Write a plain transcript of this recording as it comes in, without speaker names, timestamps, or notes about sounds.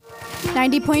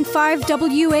90.5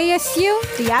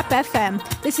 WASU, the App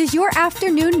FM. This is your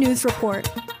afternoon news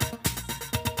report.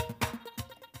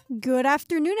 Good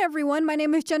afternoon, everyone. My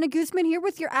name is Jenna Guzman here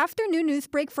with your afternoon news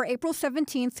break for April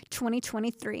 17th,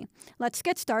 2023. Let's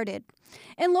get started.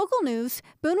 In local news,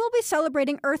 Boone will be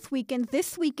celebrating Earth Weekend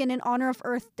this weekend in honor of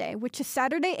Earth Day, which is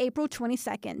Saturday, April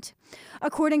 22nd.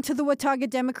 According to the Watauga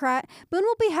Democrat, Boone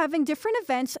will be having different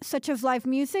events such as live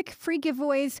music, free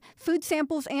giveaways, food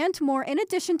samples, and more in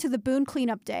addition to the Boone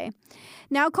Cleanup Day.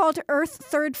 Now called Earth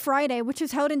Third Friday, which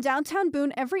is held in downtown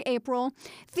Boone every April,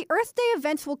 the Earth Day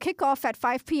events will kick off at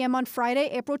 5 p.m. on Friday,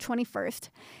 April 21st.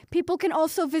 People can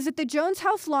also visit the Jones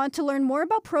House lawn to learn more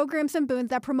about programs in Boone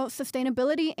that promote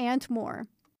sustainability and more.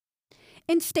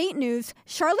 In state news,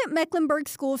 Charlotte-Mecklenburg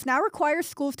schools now require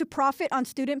schools to profit on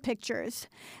student pictures.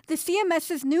 The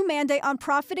CMS's new mandate on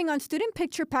profiting on student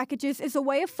picture packages is a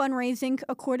way of fundraising,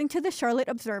 according to the Charlotte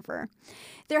Observer.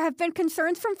 There have been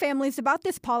concerns from families about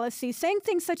this policy, saying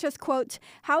things such as, quote,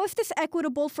 "How is this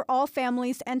equitable for all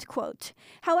families?" end quote.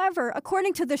 However,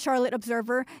 according to the Charlotte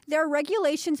Observer, there are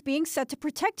regulations being set to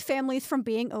protect families from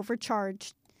being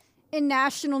overcharged. In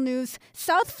national news,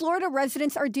 South Florida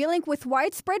residents are dealing with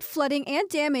widespread flooding and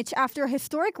damage after a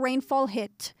historic rainfall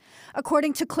hit.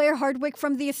 According to Claire Hardwick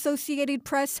from the Associated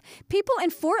Press, people in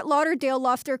Fort Lauderdale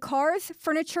lost their cars,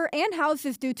 furniture, and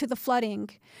houses due to the flooding.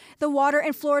 The water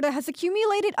in Florida has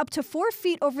accumulated up to 4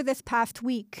 feet over this past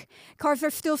week. Cars are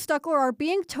still stuck or are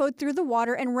being towed through the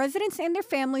water, and residents and their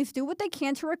families do what they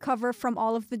can to recover from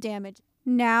all of the damage.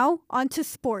 Now, on to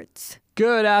sports.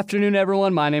 Good afternoon,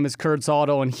 everyone. My name is Kurt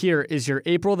Zaldo, and here is your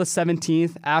April the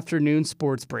 17th afternoon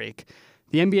sports break.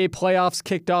 The NBA playoffs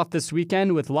kicked off this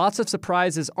weekend with lots of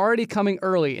surprises already coming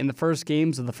early in the first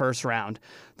games of the first round.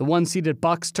 The 1-seeded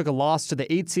Bucks took a loss to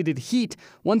the 8-seeded Heat,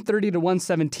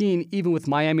 130-117, even with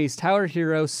Miami's Tyler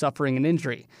Hero suffering an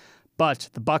injury. But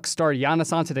the Bucks star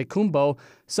Giannis Antetokounmpo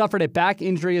suffered a back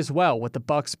injury as well, with the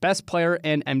Bucks' best player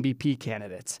and MVP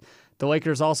candidates. The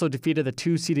Lakers also defeated the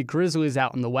 2-seeded Grizzlies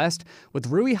out in the West, with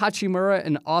Rui Hachimura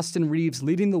and Austin Reeves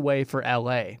leading the way for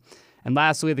LA. And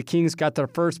lastly, the Kings got their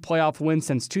first playoff win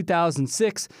since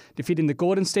 2006, defeating the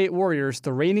Golden State Warriors,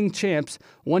 the reigning champs,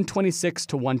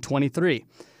 126-123.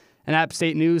 In App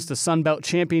State news, the Sun Belt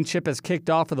Championship has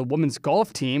kicked off for the women's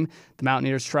golf team. The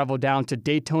Mountaineers traveled down to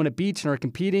Daytona Beach and are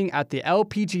competing at the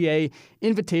LPGA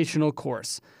Invitational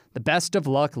Course. The best of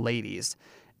luck, ladies.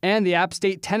 And the App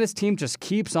State tennis team just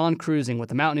keeps on cruising, with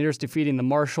the Mountaineers defeating the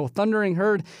Marshall Thundering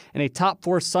Herd in a top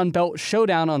 4 Sun Belt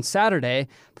showdown on Saturday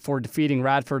before defeating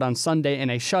Radford on Sunday in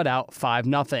a shutout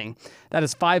 5-0. That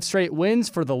is 5 straight wins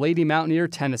for the Lady Mountaineer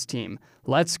tennis team.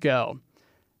 Let's go.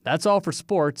 That's all for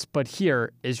sports, but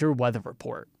here is your weather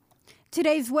report.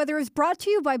 Today's weather is brought to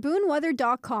you by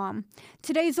BooneWeather.com.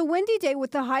 Today's a windy day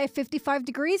with a high of 55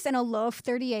 degrees and a low of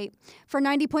 38. For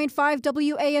 90.5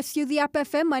 WASU, the App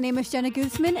FM, my name is Jenna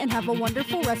Guzman, and have a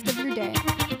wonderful rest of your day.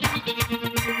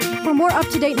 For more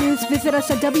up-to-date news, visit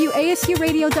us at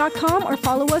WASUradio.com or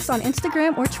follow us on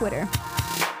Instagram or Twitter.